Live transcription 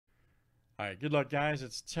All right, good luck, guys.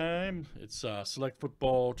 It's time. It's Select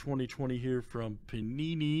Football 2020 here from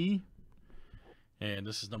Panini. And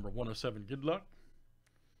this is number 107. Good luck.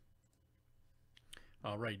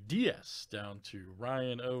 All right, DS down to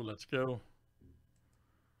Ryan O. Let's go.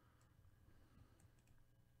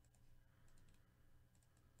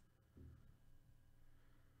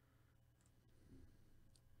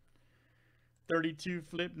 $32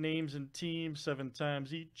 flip names and teams 7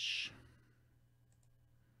 times each.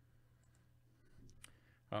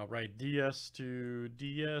 All right, DS to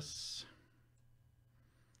DS.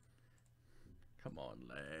 Come on,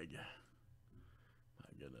 lag.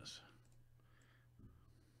 My goodness.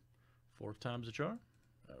 4 times the charm.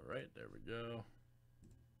 All right, there we go.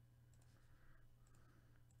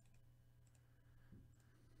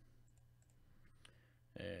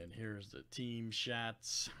 And here's the team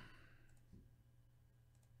shots.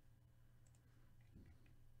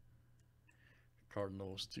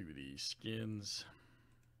 Cardinals to the Skins.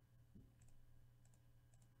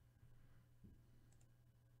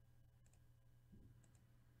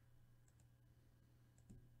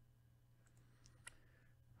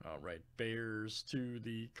 All right, Bears to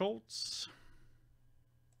the Colts.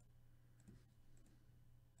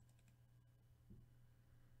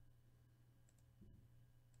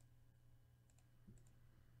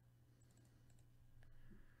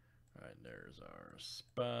 All right, there's our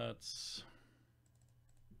spots.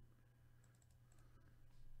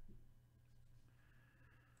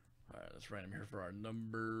 All right, let's write them here for our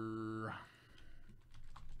number.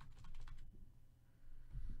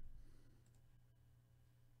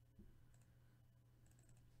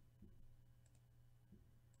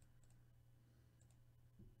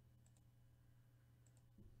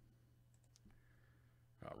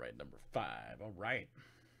 All right, number 5. All right.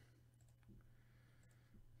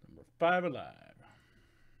 Number 5 alive.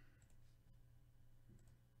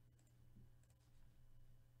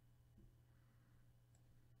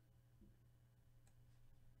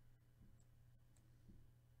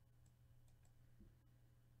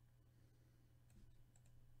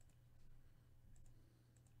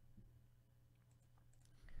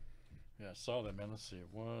 Yeah, I saw that, man. Let's see.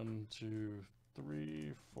 1, 2,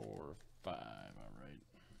 3, 4, 5. All right.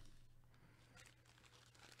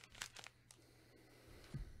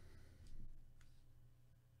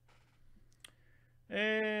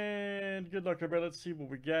 And good luck, everybody. Let's see what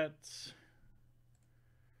we get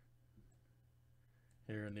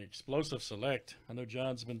here in the explosive select. I know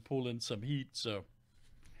John's been pulling some heat, so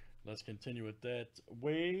let's continue with that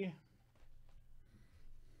way.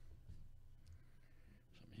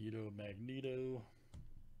 Some Hito Magneto.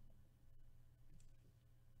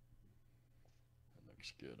 That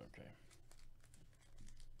looks good. Okay.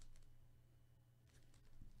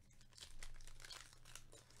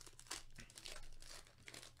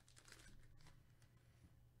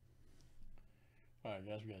 All right,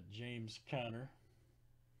 guys, we got James Conner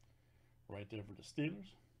right there for the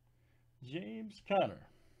Steelers. James Conner.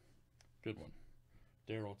 Good one.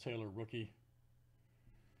 Darrell Taylor, rookie.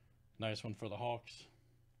 Nice one for the Hawks.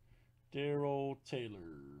 Darrell Taylor.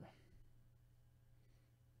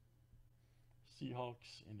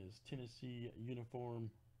 Seahawks in his Tennessee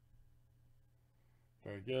uniform.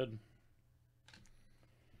 Very good.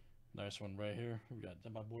 Nice one right here. We got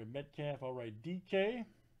my boy Metcalf. All right, DK.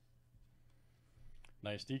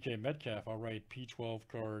 Nice DK Metcalf. All right, P12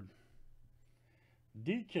 card.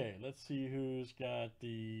 DK. Let's see who's got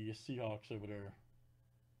the Seahawks over there.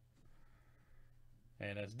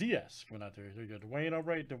 And that's DS coming out there. There you go. Dwayne. All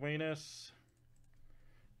right, Dwayne S.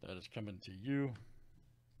 That is coming to you.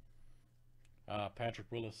 Patrick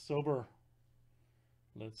Willis Silver.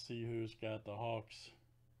 Let's see who's got the Hawks.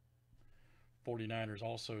 49ers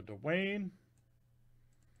also Dwayne.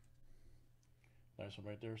 Nice one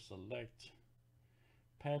right there. Select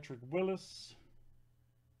Patrick Willis.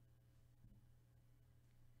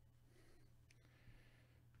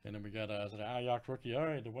 And then we got is it an Ayak rookie? All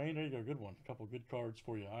right, Dwayne, there you go. Good one. A couple good cards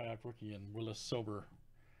for you. Ayak rookie and Willis Silver.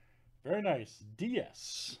 Very nice.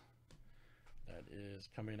 DS. That is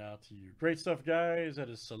coming out to you. Great stuff, guys. That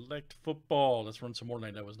is Select Football. Let's run some more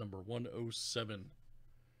tonight. That was number 107.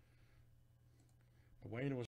 Dwayne was